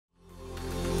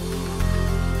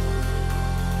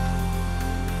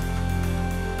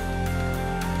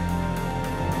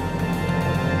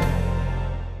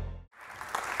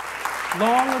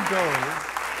ago,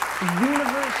 the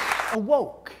universe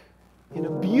awoke in a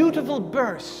beautiful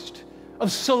burst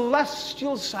of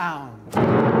celestial sound.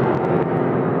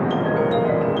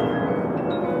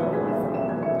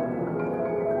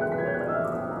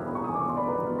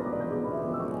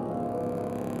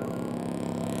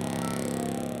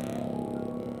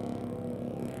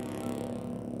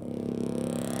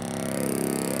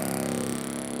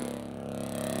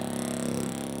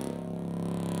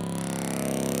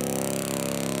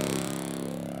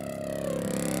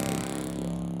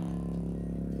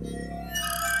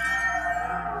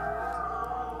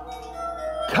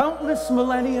 Countless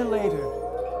millennia later,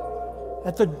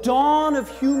 at the dawn of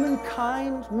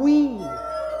humankind, we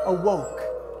awoke,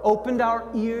 opened our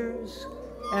ears,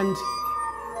 and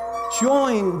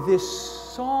joined this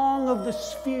song of the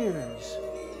spheres,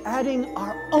 adding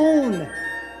our own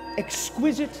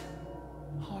exquisite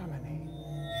harmony.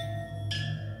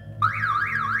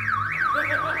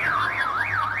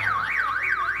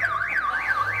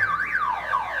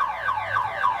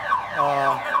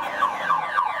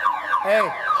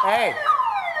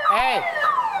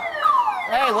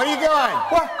 Hey, what are you doing?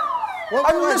 What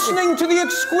I'm listening to the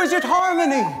exquisite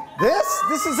harmony. This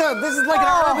is like an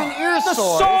urban ear The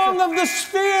song of the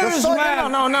spheres,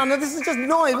 man. No, this is just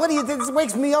noise. What do you, this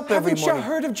wakes me up every morning. Haven't you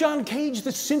heard of John Cage,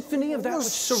 the symphony of that which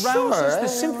surrounds us, the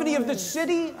symphony of the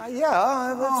city?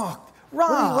 Yeah.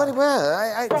 Rob,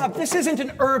 What? Rob, this isn't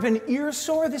an urban ear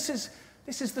sore. This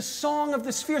is the song of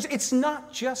the spheres. It's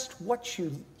not just what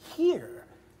you hear.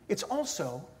 It's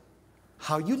also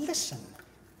how you listen.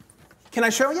 Can I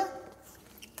show you?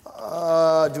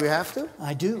 Do we have to?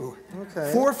 I do.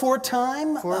 Okay. 4/4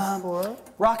 time. 4/4.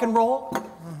 Rock and roll.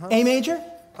 A major.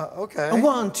 Okay.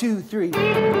 1, 2, 3.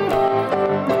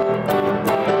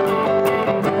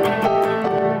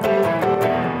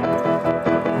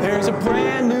 There's a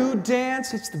brand new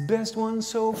dance. It's the best one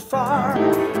so far.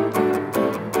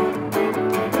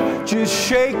 Just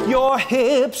shake your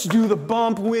hips, do the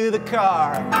bump with a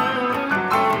car.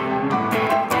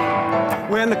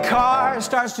 When the car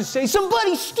starts to say,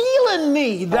 somebody's stealing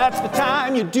me, that's the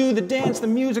time you do the dance, the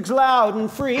music's loud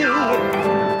and free.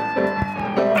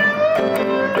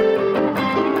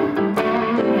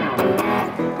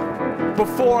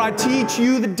 Before I teach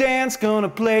you the dance, gonna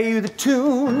play you the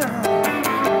tune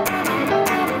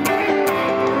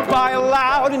by a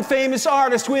loud and famous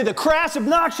artist with a crass,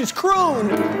 obnoxious croon.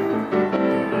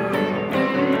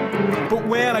 But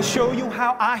when I show you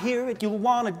how I hear it, you'll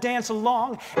want to dance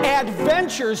along.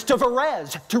 Adventures to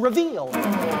Varese to reveal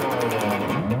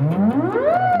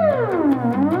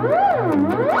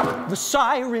the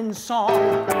Siren Song.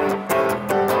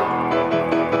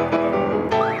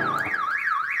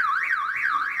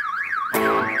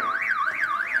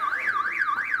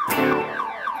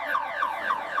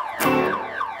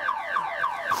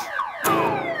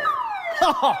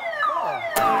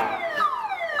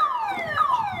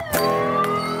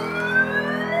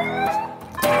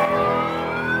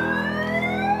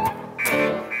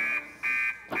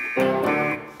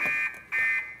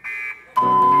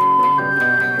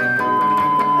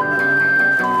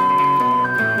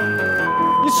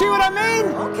 See what I mean?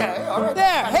 Okay, all right.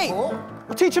 Yeah, hey, cool.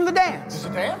 We'll teach him the dance. Is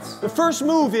it dance? The first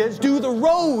move is do the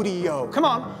rodeo. Come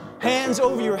on, hands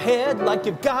over your head like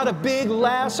you've got a big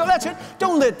lasso. That's it.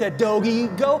 Don't let that doggy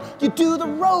go. You do the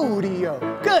rodeo.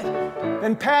 Good.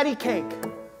 Then patty cake.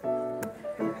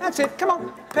 That's it. Come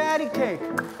on, patty cake.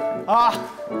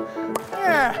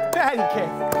 Yeah, patty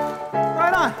cake.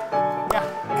 Right on. Yeah,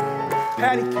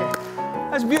 patty cake.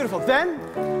 That's beautiful. Then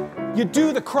you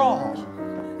do the crawl.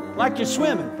 Like you're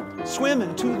swimming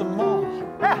to the mall.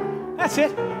 Yeah, that's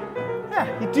it. Yeah,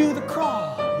 you do the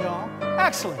crawl, y'all.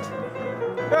 Excellent.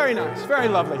 Very nice, very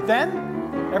lovely. Then,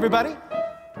 everybody,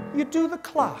 you do the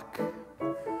clock.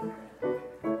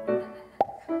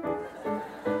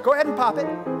 Go ahead and pop it.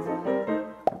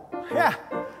 Yeah,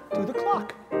 do the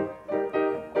clock.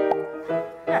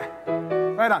 Yeah,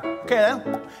 right on. Okay,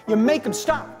 then, you make them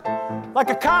stop. Like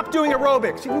a cop doing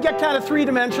aerobics. You can get kind of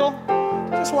three-dimensional.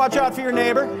 Just watch out for your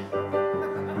neighbor.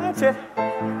 That's it.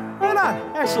 Right on.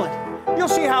 Excellent. You'll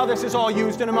see how this is all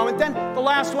used in a moment. Then the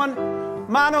last one,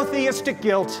 monotheistic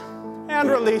guilt and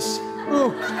release.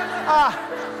 Ooh.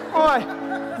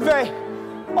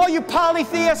 All you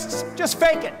polytheists, just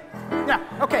fake it. Yeah,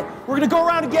 okay. We're gonna go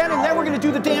around again, and then we're gonna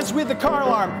do the dance with the car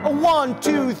alarm. A 1,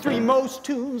 2, 3. Most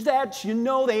tunes that you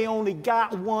know, they only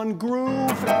got one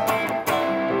groove.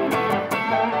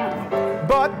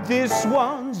 But this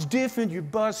one's different, you're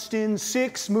busting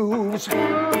 6 moves.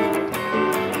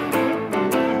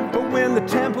 But when the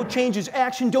tempo changes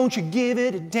action, don't you give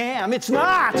it a damn. It's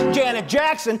not Janet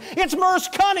Jackson, it's Merce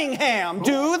Cunningham.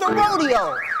 Do the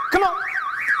rodeo. Come on.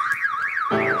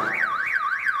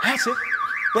 That's it.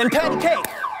 Then patty cake.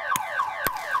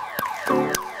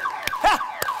 Ha!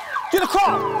 Do the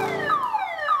crawl.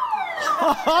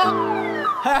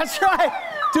 That's right.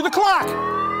 Do the clock.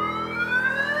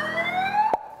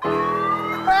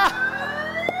 Ah!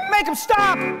 Make him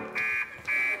stop.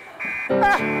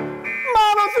 Ah!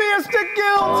 Monotheistic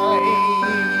guilt.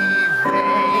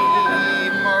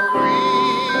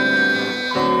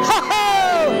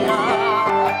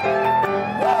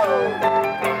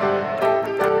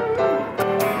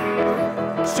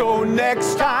 So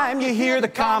next time you hear the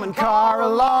common car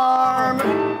alarm,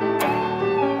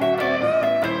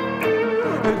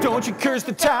 don't you curse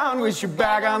the town, wish you're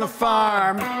back on the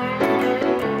farm.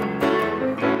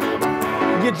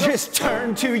 You just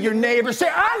turn to your neighbor,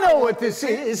 say, I know what this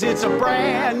is. It's a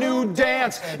brand new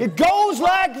dance. It goes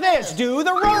like this. Do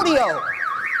the rodeo.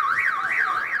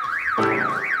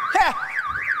 Ha!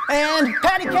 And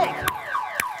patty cake.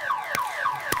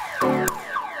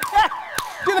 Ha!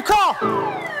 Do the crawl.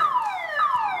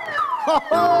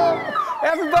 Oh,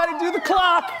 everybody do the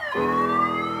clock.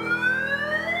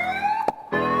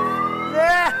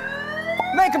 Yeah.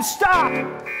 Make them stop.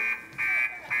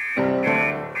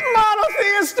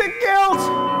 Monotheistic guilt.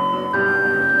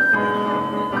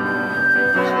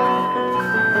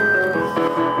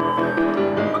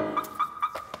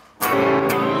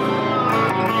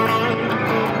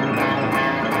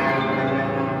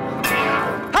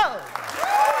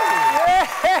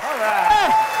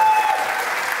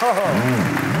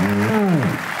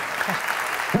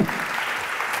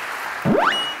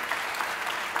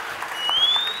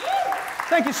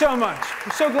 Thank you so much.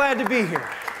 I'm so glad to be here.